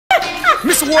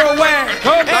Mr. Worldwide,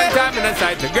 come long time in the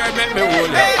sight, the girl make me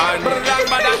hold it.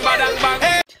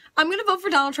 I'm gonna vote for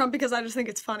Donald Trump because I just think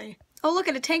it's funny. Oh, look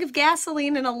at a tank of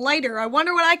gasoline and a lighter. I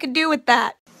wonder what I could do with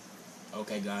that.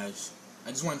 Okay, guys,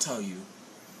 I just want to tell you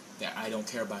that I don't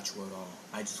care about you at all.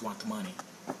 I just want the money.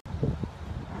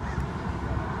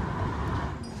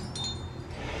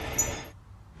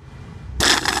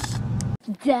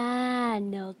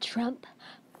 Donald Trump,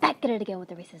 back at it again with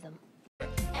the racism.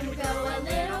 And we'll go a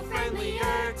little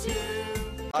friendlier too.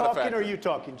 Talking or are you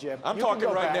talking, Jim? I'm talking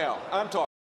right now. I'm talking.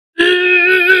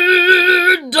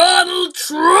 Donald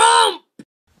Trump!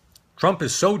 Trump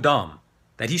is so dumb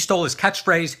that he stole his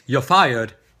catchphrase, "You're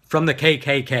fired," from the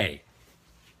KKK.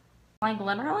 Like,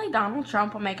 literally, Donald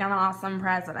Trump will make an awesome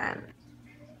president.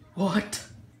 What?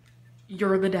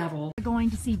 You're the devil. We're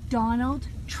going to see Donald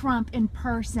Trump in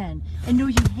person in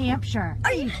New Hampshire.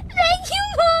 Thank you,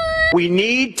 Mom! We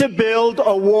need to build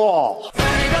a wall. Now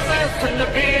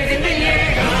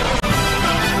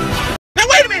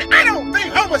wait a minute, I don't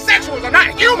think homosexuals are not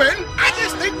human. I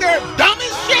just think they're dumb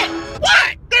as shit.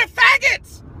 What? They're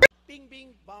faggots. Bing,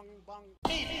 bing, bong, bong.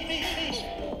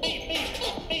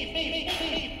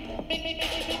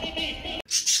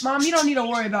 Mom, you don't need to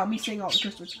worry about me saying all the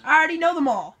curse words. I already know them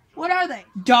all. What are they?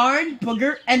 Darn,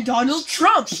 Booger, and Donald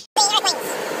Trump.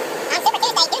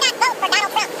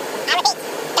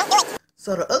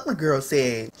 So the ugly girl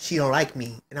said she don't like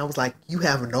me, and I was like, you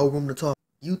have no room to talk.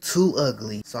 You too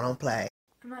ugly, so don't play.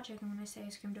 I'm not joking when I say I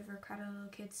screamed over a crowd of little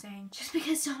kids saying, just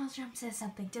because Donald Trump says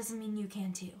something doesn't mean you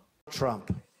can too.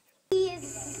 Trump. He is a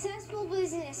successful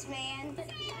businessman.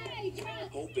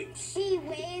 He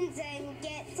wins and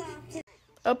gets off to...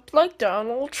 Up like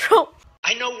Donald Trump.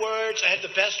 I know words, I have the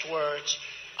best words,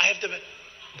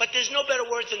 but there's no better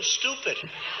word than stupid.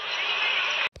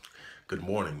 Good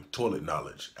morning, toilet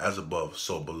knowledge. As above,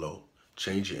 so below.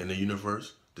 Change your inner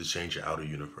universe to change your outer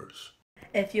universe.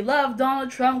 If you love Donald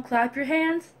Trump, clap your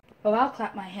hands. Oh, I'll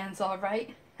clap my hands, all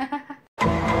right. Vying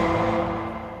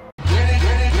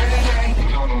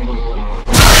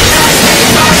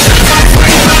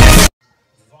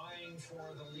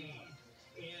for the lead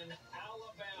in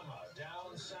Alabama,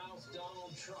 down south,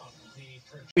 Donald Trump.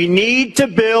 We need to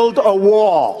build a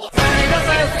wall.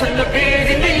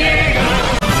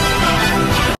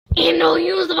 And I'll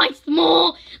use my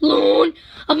small loan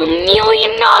of $1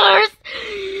 million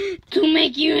to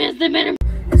make you as the better.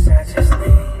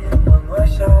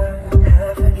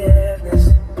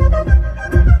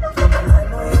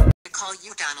 I call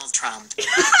you Donald Trump.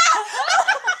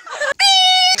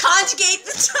 Conjugate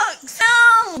the tongues.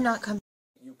 No! Not come.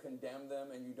 You condemn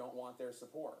them and you don't want their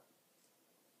support.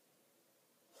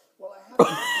 Well,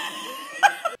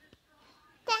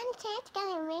 That's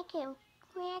gonna make him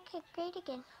great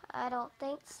again. I don't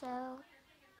think so.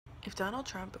 If Donald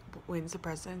Trump wins the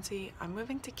presidency, I'm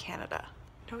moving to Canada.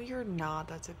 No, you're not.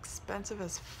 That's expensive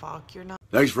as fuck. You're not.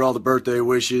 Thanks for all the birthday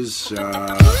wishes. Feel good.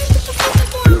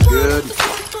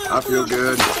 I feel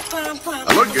good.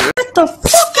 I look good. Get the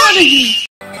fuck out of here!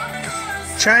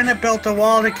 China built a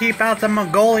wall to keep out the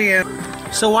Mongolians.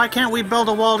 So why can't we build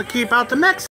a wall to keep out the Mexicans?